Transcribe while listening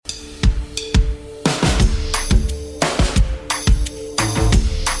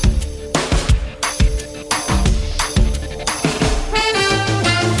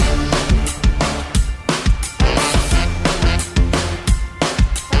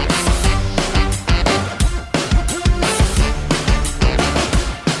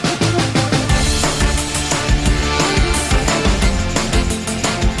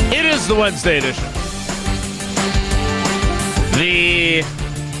Wednesday edition. The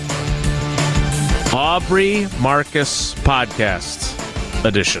Aubrey Marcus Podcast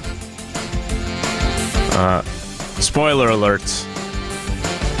edition. Spoiler alert.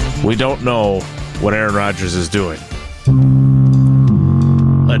 We don't know what Aaron Rodgers is doing.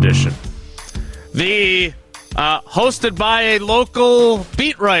 Edition. The hosted by a local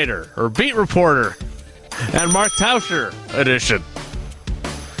beat writer or beat reporter and Mark Tauscher edition.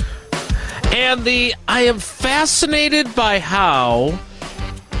 And I am fascinated by how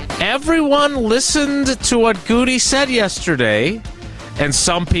everyone listened to what Goody said yesterday, and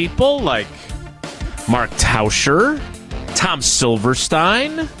some people like Mark Tauscher, Tom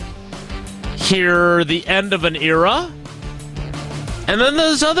Silverstein, hear the end of an era. And then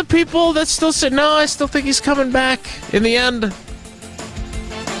there's other people that still say, no, I still think he's coming back in the end.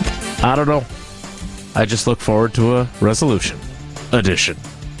 I don't know. I just look forward to a resolution edition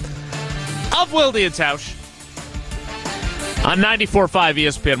of Wilde and Tausch on 94.5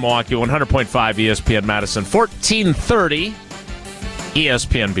 ESPN Milwaukee, 100.5 ESPN Madison, 1430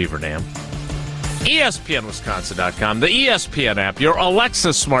 ESPN Beaver Dam, ESPNWisconsin.com, the ESPN app, your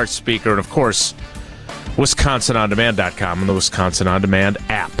Alexa smart speaker, and of course, WisconsinOnDemand.com and the Wisconsin On Demand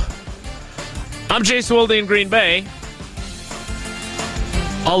app. I'm Jason Wilde in Green Bay.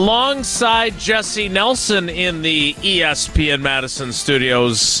 Alongside Jesse Nelson in the ESPN Madison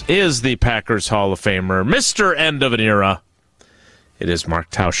studios is the Packers Hall of Famer, Mr. End of an Era. It is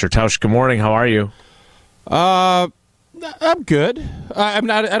Mark Tauscher. Tausch, good morning. How are you? I'm good. I'm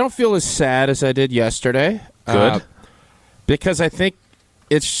not. I don't feel as sad as I did yesterday. Good. Because I think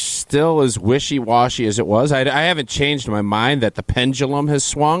it's still as wishy-washy as it was. I haven't changed my mind that the pendulum has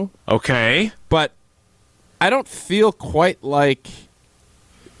swung. Okay. But I don't feel quite like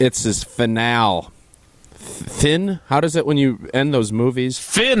it's as finale. Thin? How does it when you end those movies?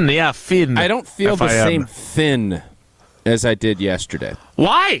 Finn. I don't feel the same thin as I did yesterday.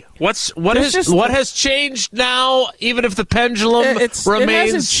 Why? What has changed now, even if the pendulum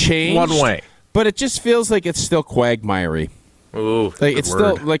remains changed, one way? But it just feels like it's still quagmiry. Ooh, it's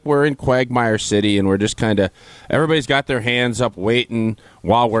still like we're in Quagmire City and we're just kind of everybody's got their hands up waiting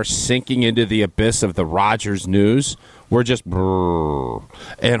while we're sinking into the abyss of the Rodgers news. We're just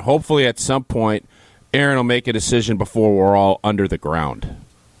and hopefully at some point Aaron will make a decision before we're all under the ground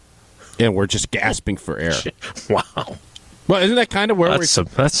and we're just gasping for air. Wow. Well, isn't that kind of where that's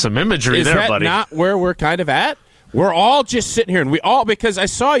some imagery there, buddy? Is that not where we're kind of at? We're all just sitting here and because I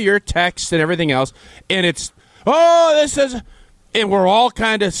saw your text and everything else and it's and we're all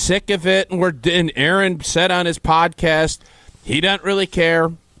kind of sick of it, and Aaron said on his podcast he doesn't really care.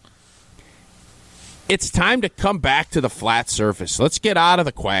 It's time to come back to the flat surface. Let's get out of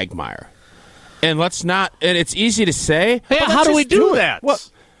the quagmire. And let's not, and it's easy to say. Yeah, how do we do that? Well,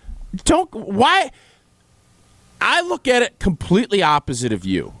 why? I look at it completely opposite of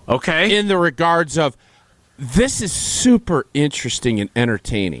you. Okay. In the regards of, this is super interesting and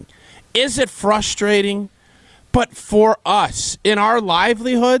entertaining. Is it frustrating? But for us, in our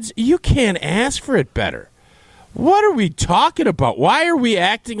livelihoods, you can't ask for it better. What are we talking about? Why are we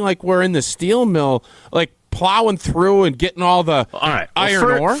acting like we're in the steel mill, like plowing through and getting all the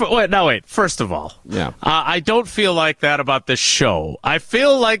iron ore? Wait. First of all, I don't feel like that about this show. I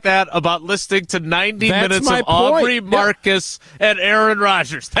feel like that about listening to 90 minutes of Aubrey Marcus and Aaron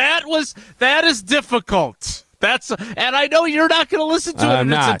Rodgers. That is difficult. And I know you're not going to listen to it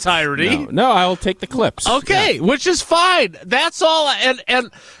in its entirety. No, I will take the clips. Okay, which is fine. That's all.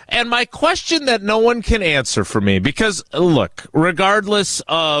 And my question that no one can answer for me, because look, regardless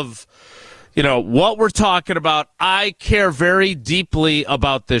of what we're talking about, I care very deeply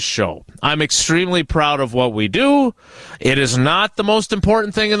about this show. I'm extremely proud of what we do. It is not the most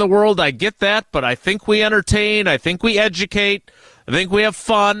important thing in the world. I get that, but I think we entertain. I think we educate. I think we have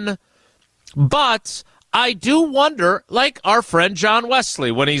fun. But I do wonder, like our friend John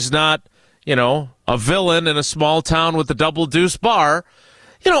Wesley, when he's not, a villain in a small town with a double deuce bar,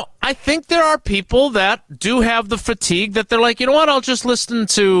 I think there are people that do have the fatigue that they're like, you know what, I'll just listen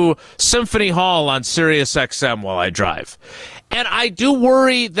to Symphony Hall on Sirius XM while I drive. And I do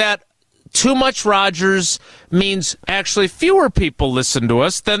worry that too much Rodgers means actually fewer people listen to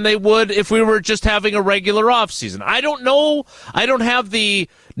us than they would if we were just having a regular offseason. I don't know. I don't have the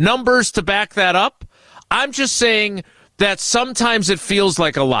numbers to back that up. I'm just saying that sometimes it feels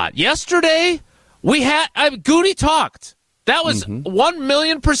like a lot. Yesterday, Goody talked. That was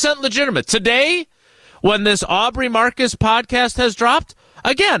 1,000,000% legitimate. Today, when this Aubrey Marcus podcast has dropped,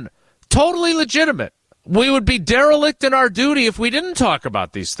 again, totally legitimate. We would be derelict in our duty if we didn't talk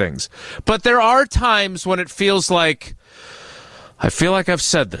about these things. But there are times when it feels like, I feel like I've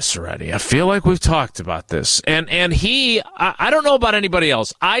said this already. I feel like we've talked about this. And I don't know about anybody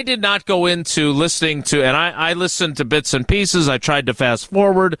else. I did not go into listening to, and I listened to bits and pieces. I tried to fast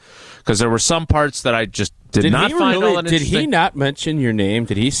forward because there were some parts that I just did not find all that interesting. Did he not mention your name?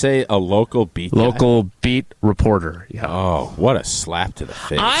 Did he say a local beat Local beat reporter. Yeah. Oh, what a slap to the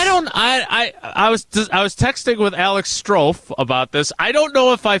face. I was texting with Alex Strofe about this. I don't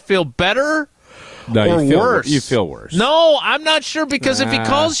know if I feel better or worse. You feel worse. No, I'm not sure, because if he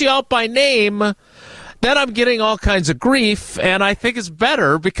calls you out by name, then I'm getting all kinds of grief, and I think it's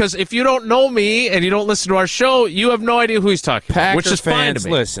better, because if you don't know me and you don't listen to our show, you have no idea who he's talking about, which is fine to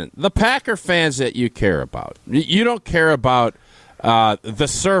me. Listen, the Packer fans that you care about, you don't care about the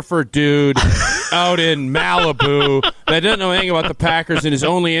surfer dude out in Malibu that doesn't know anything about the Packers and is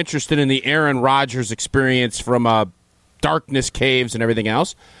only interested in the Aaron Rodgers experience from darkness caves and everything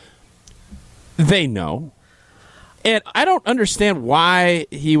else. They know. And I don't understand why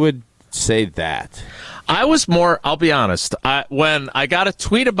he would say that. I was more, I'll be honest, when I got a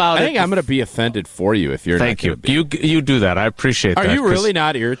tweet about it. I think I'm going to be offended for you if you're not. Thank you. You do that. I appreciate that. Are you really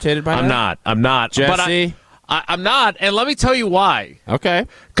not irritated by that? I'm not. Jesse? But I'm not, and let me tell you why. Okay.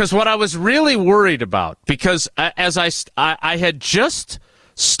 Because what I was really worried about, because as I had just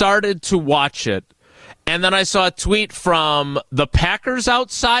started to watch it, and then I saw a tweet from the Packers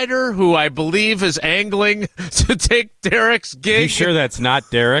Outsider, who I believe is angling to take Derek's gig. You sure that's not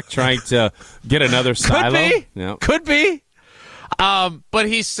Derek trying to get another silo? Could be. No. Could be. But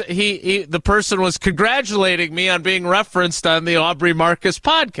the person was congratulating me on being referenced on the Aubrey Marcus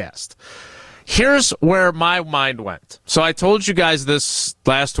podcast. Here's where my mind went. So I told you guys this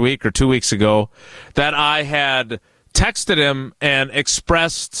last week or 2 weeks ago that I had texted him and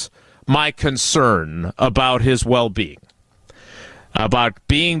expressed my concern about his well-being, about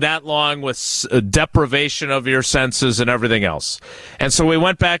being that long with deprivation of your senses and everything else. And so we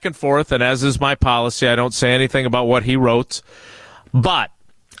went back and forth, and as is my policy, I don't say anything about what he wrote. But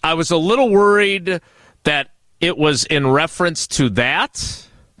I was a little worried that it was in reference to that,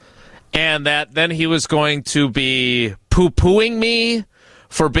 and that then he was going to be poo-pooing me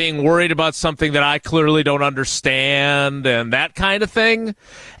for being worried about something that I clearly don't understand and that kind of thing.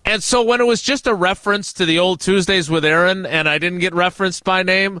 And so when it was just a reference to the old Tuesdays with Aaron and I didn't get referenced by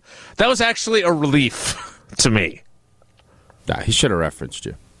name, that was actually a relief to me. Nah, he should have referenced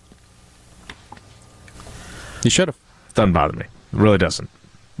you. He should have. Doesn't bother me. It really doesn't.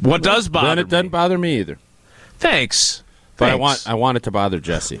 What does bother me? Then it doesn't bother me either. Thanks. But I want it to bother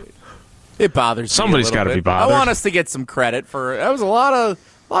Jesse. It bothers Somebody's got to be bothered. I want us to get some credit for that. Was a lot of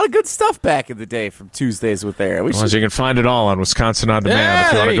good stuff back in the day from Tuesdays with Aaron. You can find it all on Wisconsin On Demand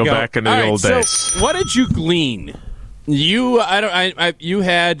if you want to go back into the old days. So what did you glean? You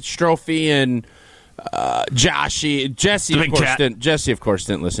had Strophe and Jesse of course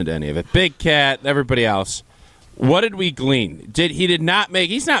didn't listen to any of it. Big Cat, everybody else. What did we glean?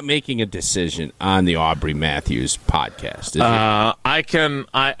 He's not making a decision on the Aubrey Matthews podcast,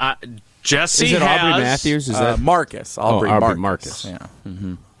 is he? Jesse is it has Aubrey Matthews? Is that Marcus? Aubrey Marcus. Yeah.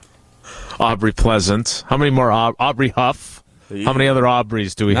 Mm-hmm. Aubrey Pleasant. How many more? Aubrey Huff. How many other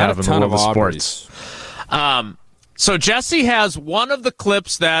Aubreys do we have in the world of sports? So Jesse has one of the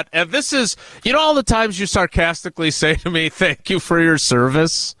clips that, and this is, all the times you sarcastically say to me, "Thank you for your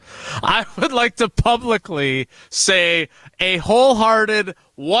service." I would like to publicly say a wholehearted,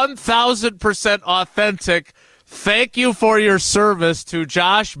 1,000% authentic thank you for your service to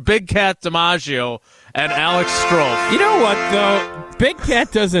Josh Big Cat DiMaggio and Alex Strofe. You know what, though? Big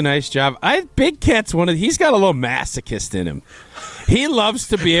Cat does a nice job. Big Cat's he's got a little masochist in him. He loves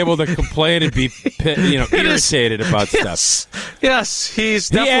to be able to complain and be, irritated about stuff. Yes, he's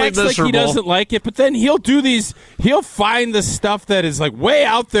definitely he acts miserable. Like he doesn't like it, but then he'll find the stuff that is like way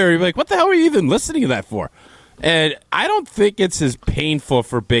out there. You're like, what the hell are you even listening to that for? And I don't think it's as painful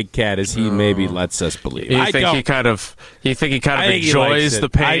for Big Cat as he maybe lets us believe. You think he kind of enjoys the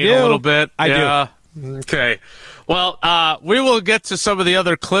pain a little bit? I do. Okay. Well, we will get to some of the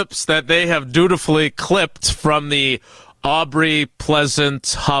other clips that they have dutifully clipped from the Aubrey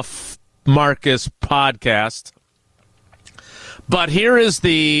Pleasant Huff Marcus podcast. But here is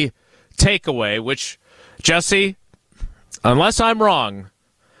the takeaway, which, Jesse, unless I'm wrong,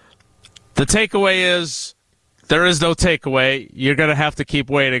 the takeaway is there is no takeaway. You're going to have to keep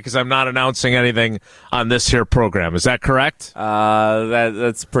waiting because I'm not announcing anything on this here program. Is that correct?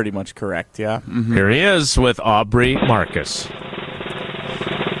 That's pretty much correct, yeah. Mm-hmm. Here he is with Aubrey Marcus.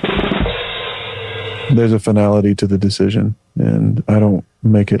 There's a finality to the decision, and I don't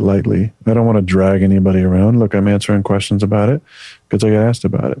make it lightly. I don't want to drag anybody around. Look, I'm answering questions about it because I get asked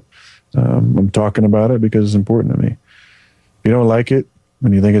about it. I'm talking about it because it's important to me. you don't like it,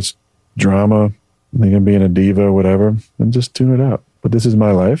 and you think it's drama, thinking being a diva, whatever, then just tune it out. But this is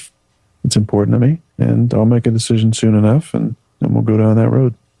my life. It's important to me, and I'll make a decision soon enough, and we'll go down that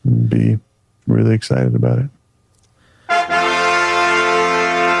road and be really excited about it.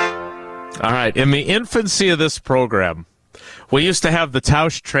 All right. In the infancy of this program, we used to have the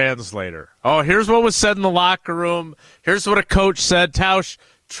Tausch translator. Oh, here's what was said in the locker room. Here's what a coach said. Tausch,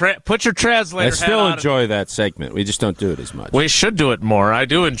 put your translator I still hat on. enjoy that segment. We just don't do it as much. We should do it more. I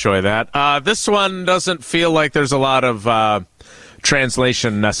do enjoy that. This one doesn't feel like there's a lot of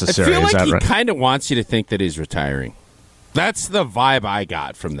translation necessary. I feel Is like that he right? kind of wants you to think that he's retiring. That's the vibe I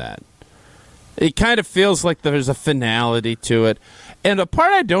got from that. It kind of feels like there's a finality to it. And the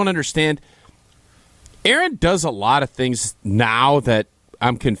part I don't understand, Aaron does a lot of things now that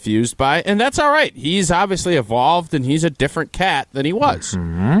I'm confused by, and that's all right. He's obviously evolved, and he's a different cat than he was.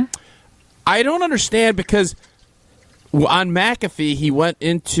 Mm-hmm. I don't understand because on McAfee, he went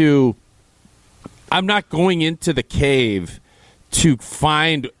into, I'm not going into the cave to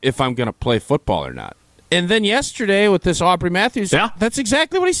find if I'm going to play football or not. And then yesterday with this Aubrey Matthews, that's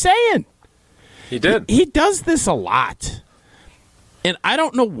exactly what he's saying. He did. He does this a lot. And I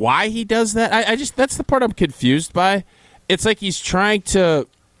don't know why he does that. I just, that's the part I'm confused by. It's like he's trying to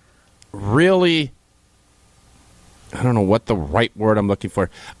really, I don't know what the right word I'm looking for.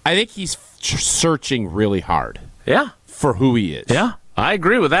 I think he's searching really hard. Yeah. For who he is. Yeah. I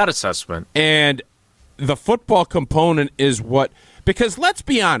agree with that assessment. And the football component is what, because let's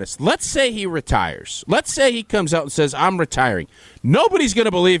be honest, let's say he retires. Let's say he comes out and says, I'm retiring. Nobody's going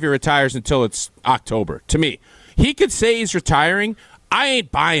to believe he retires until it's October, to me. He could say he's retiring. I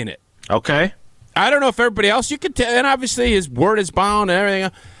ain't buying it. Okay. I don't know if everybody else, you could tell, and obviously his word is bound and everything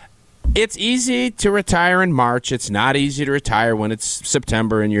else. It's easy to retire in March. It's not easy to retire when it's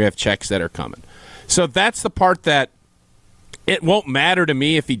September and you have checks that are coming. So that's the part that it won't matter to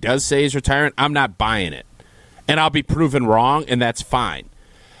me if he does say he's retiring. I'm not buying it. And I'll be proven wrong, and that's fine.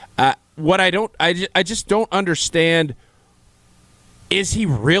 I just don't understand, is he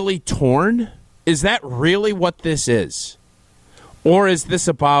really torn? Is that really what this is? Or is this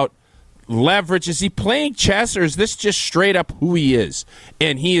about leverage? Is he playing chess, or is this just straight up who he is?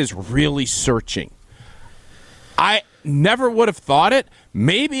 And he is really searching. I never would have thought it.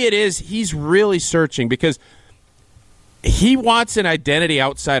 Maybe it is he's really searching because he wants an identity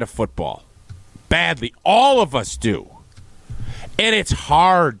outside of football. Badly. All of us do. And it's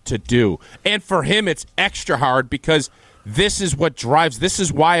hard to do. And for him, it's extra hard because this is what drives, this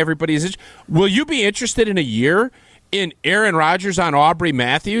is why everybody is. Will you be interested in a year in Aaron Rodgers on Aubrey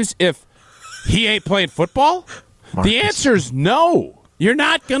Matthews if he ain't playing football? Marcus. The answer is no. You're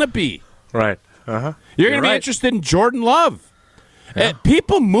not going to be. Right. Uh-huh. You're going to be interested in Jordan Love. Yeah.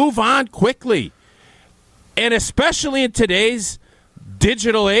 People move on quickly. And especially in today's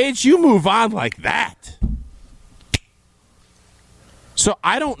digital age, you move on like that. So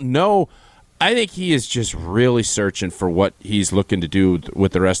I don't know. I think he is just really searching for what he's looking to do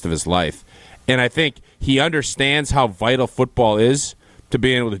with the rest of his life. And I think he understands how vital football is to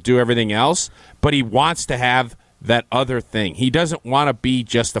being able to do everything else, but he wants to have that other thing. He doesn't want to be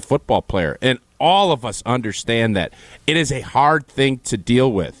just a football player. And all of us understand that. It is a hard thing to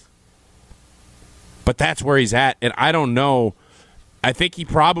deal with. But that's where he's at. And I don't know. I think he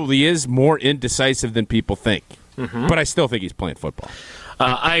probably is more indecisive than people think. Mm-hmm. But I still think he's playing football.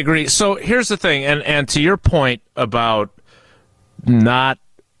 I agree. So here's the thing, and to your point about not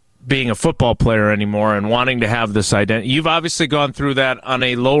being a football player anymore and wanting to have this identity, you've obviously gone through that on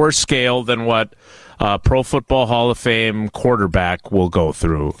a lower scale than what Pro Football Hall of Fame quarterback will go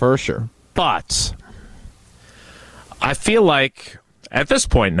through. For sure. But I feel like at this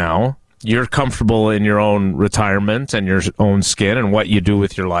point now, you're comfortable in your own retirement and your own skin and what you do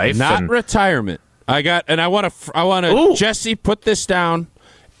with your life. Not retirement. I want to, Jesse, put this down.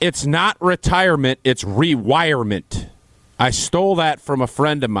 It's not retirement. It's rewirement. I stole that from a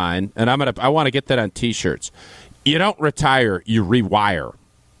friend of mine, and I want to get that on T-shirts. You don't retire. You rewire.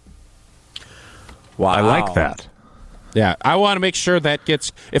 Wow. I like that. Yeah, I want to make sure that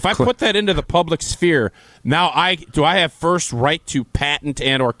gets. If I put that into the public sphere, now I have first right to patent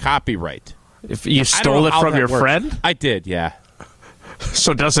and or copyright. If you stole it from your friend, I did. Yeah.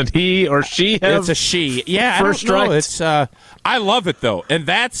 So doesn't he or she have? It's a she. Yeah, first I don't know. right. It's. I love it though, and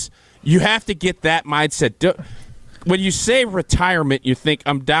that's you have to get that mindset. When you say retirement, you think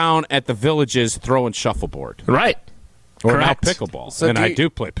I'm down at the Villages throwing shuffleboard, right? Or correct. now pickleball, so and I do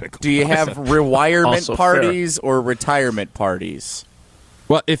play pickleball. Do you have rewirement parties or retirement parties?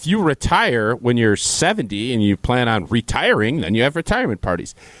 Well, if you retire when you're 70 and you plan on retiring, then you have retirement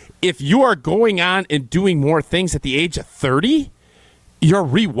parties. if you are going on and doing more things at the age of 30, you're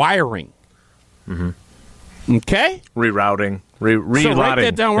rewiring. Mm-hmm. Okay? Rerouting. So write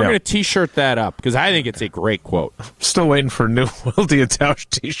that down. We're Yeah. going to T-shirt that up because I think it's a great quote. Still waiting for a new Will Diatausch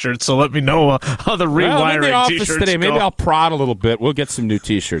T-shirt, so let me know how the Well, I'm rewiring in the office T-shirts today. Maybe go. I'll prod a little bit. We'll get some new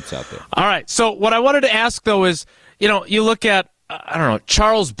T-shirts out there. All right. So what I wanted to ask, though, is, you look at, I don't know,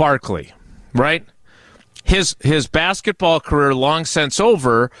 Charles Barkley, right? His basketball career long since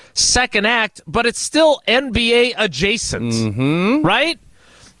over, second act, but it's still NBA adjacent, right?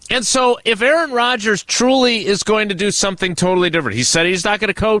 And so if Aaron Rodgers truly is going to do something totally different, he said he's not going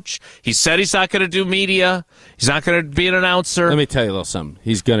to coach, he said he's not going to do media, he's not going to be an announcer. Let me tell you a little something.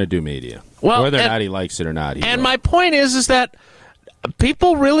 He's going to do media. Well, whether or and- not he likes it or not. He And will. my point is that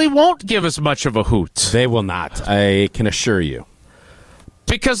people really won't give as much of a hoot. They will not. I can assure you.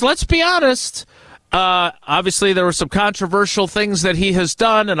 Because let's be honest, obviously there were some controversial things that he has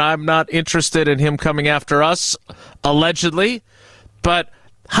done, and I'm not interested in him coming after us, allegedly. But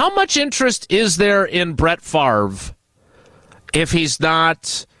how much interest is there in Brett Favre if he's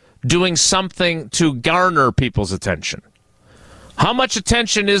not doing something to garner people's attention? How much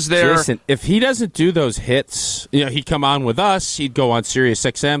attention is there? Jason, if he doesn't do those hits, he'd come on with us, he'd go on Sirius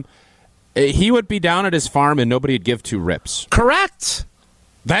XM, he would be down at his farm and nobody would give two rips. Correct.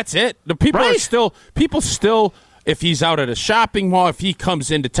 That's it. The people Right. people still, if he's out at a shopping mall, if he comes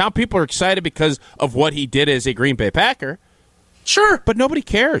into town, people are excited because of what he did as a Green Bay Packer. Sure. But nobody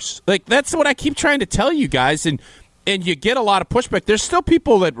cares. Like, that's what I keep trying to tell you guys, and you get a lot of pushback. There's still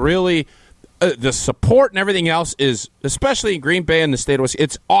people that really, the support and everything else is, especially in Green Bay and the state of Wisconsin,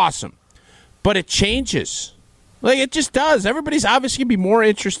 it's awesome. But it changes. Like, it just does. Everybody's obviously going to be more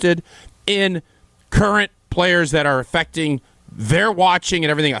interested in current players that are affecting their watching and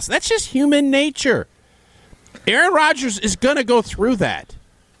everything else. That's just human nature. Aaron Rodgers is going to go through that.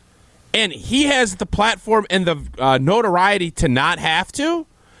 And he has the platform and the notoriety to not have to,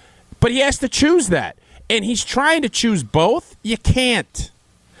 but he has to choose that. And he's trying to choose both. You can't.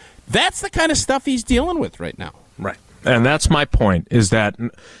 That's the kind of stuff he's dealing with right now. Right. And that's my point, is that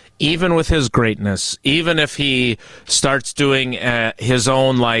even with his greatness, even if he starts doing his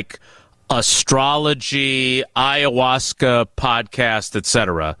own, like, astrology, ayahuasca podcast,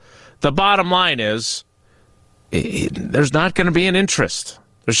 etc., the bottom line is there's not going to be an interest.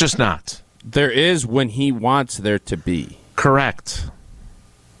 There's just not. There is when he wants there to be. Correct.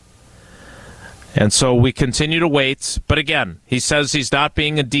 And so we continue to wait. But again, he says he's not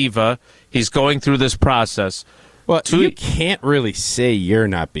being a diva. He's going through this process. Well, you can't really say you're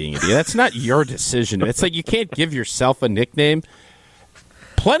not being a diva. That's not your decision. It's like you can't give yourself a nickname.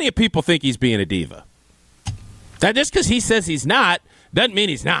 Plenty of people think he's being a diva. That just because he says he's not doesn't mean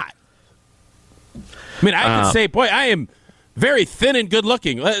he's not. I mean, I could say, boy, I am very thin and good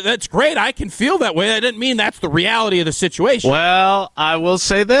looking. That's great. I can feel that way. That doesn't mean that's the reality of the situation. Well, I will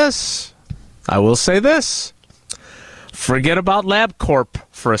say this. Forget about LabCorp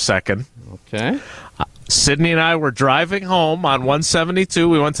for a second. Okay. Sydney and I were driving home on 172.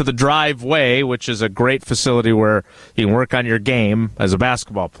 We went to the Driveway, which is a great facility where you can work on your game as a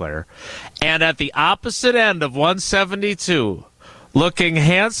basketball player. And at the opposite end of 172, looking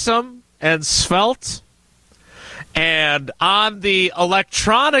handsome and svelte, and on the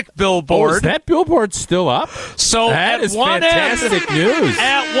electronic billboard. Oh, is that billboard still up? So That at is one fantastic end, news.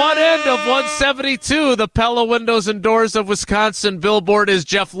 At one end of 172, the Pella Windows and Doors of Wisconsin billboard is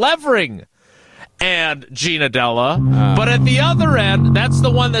Jeff Levering and Gina Della. But at the other end, that's the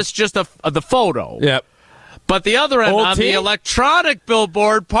one that's just the photo. Yep. But the other end, Old on T? the electronic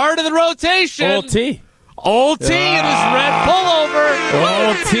billboard, part of the rotation. Old T. Old T and his red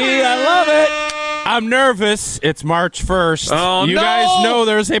pullover. Old T, I love it. I'm nervous. It's March 1st. Oh, you no. guys know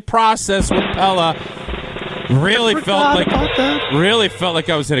there's a process with Pella. Really felt like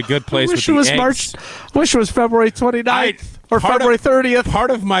I was in a good place with the eggs. Wish it was February 29th or part February of- 30th. Part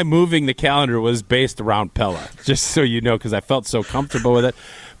of my moving the calendar was based around Pella, just so you know, because I felt so comfortable with it.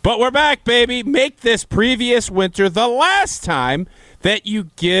 But we're back, baby. Make this previous winter the last time that you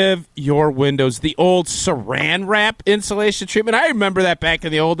give your windows the old saran wrap insulation treatment. I remember that back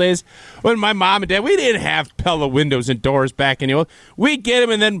in the old days when my mom and dad, we didn't have Pella windows and doors back in the old. We'd get them,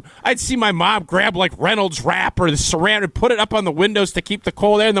 and then I'd see my mom grab like Reynolds wrap or the saran and put it up on the windows to keep the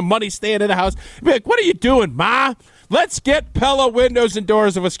cold air and the money staying in the house. I'd be like, what are you doing, Ma? Let's get Pella Windows and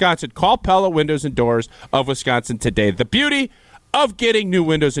Doors of Wisconsin. Call Pella Windows and Doors of Wisconsin today. The beauty of getting new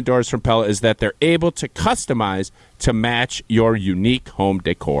windows and doors from Pella is that they're able to customize to match your unique home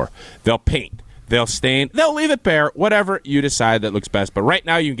decor. They'll paint, they'll stain, they'll leave it bare, whatever you decide that looks best. But right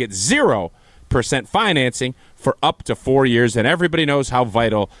now you can get 0 0% financing for up to 4 years, and everybody knows how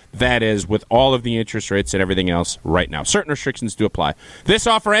vital that is with all of the interest rates and everything else right now. Certain restrictions do apply. This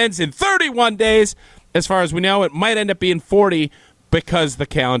offer ends in 31 days. As far as we know, it might end up being 40 because the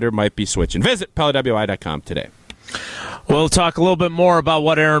calendar might be switching. Visit PelletWI.com today. We'll talk a little bit more about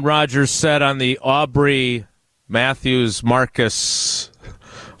what Aaron Rodgers said on the Aubrey Matthews Marcus.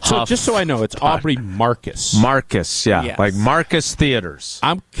 So just so I know, it's Aubrey Marcus. Marcus, yeah. Yes. Like Marcus Theaters.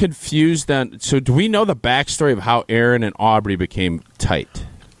 I'm confused on. So do we know the backstory of how Aaron and Aubrey became tight?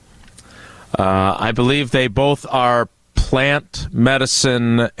 I believe they both are plant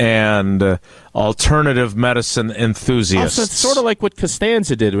medicine and alternative medicine enthusiasts. Also, it's sort of like what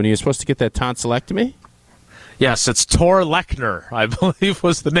Costanza did when he was supposed to get that tonsillectomy. Yes, it's Tor Lechner, I believe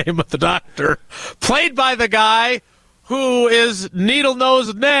was the name of the doctor, played by the guy who is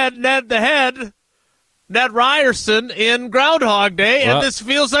Needle-Nosed Ned the Head, Ned Ryerson in Groundhog Day, and this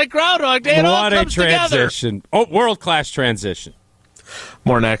feels like Groundhog Day. It all What a comes together. transition. Oh, world-class transition.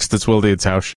 More next. It's Wilde and Tausch.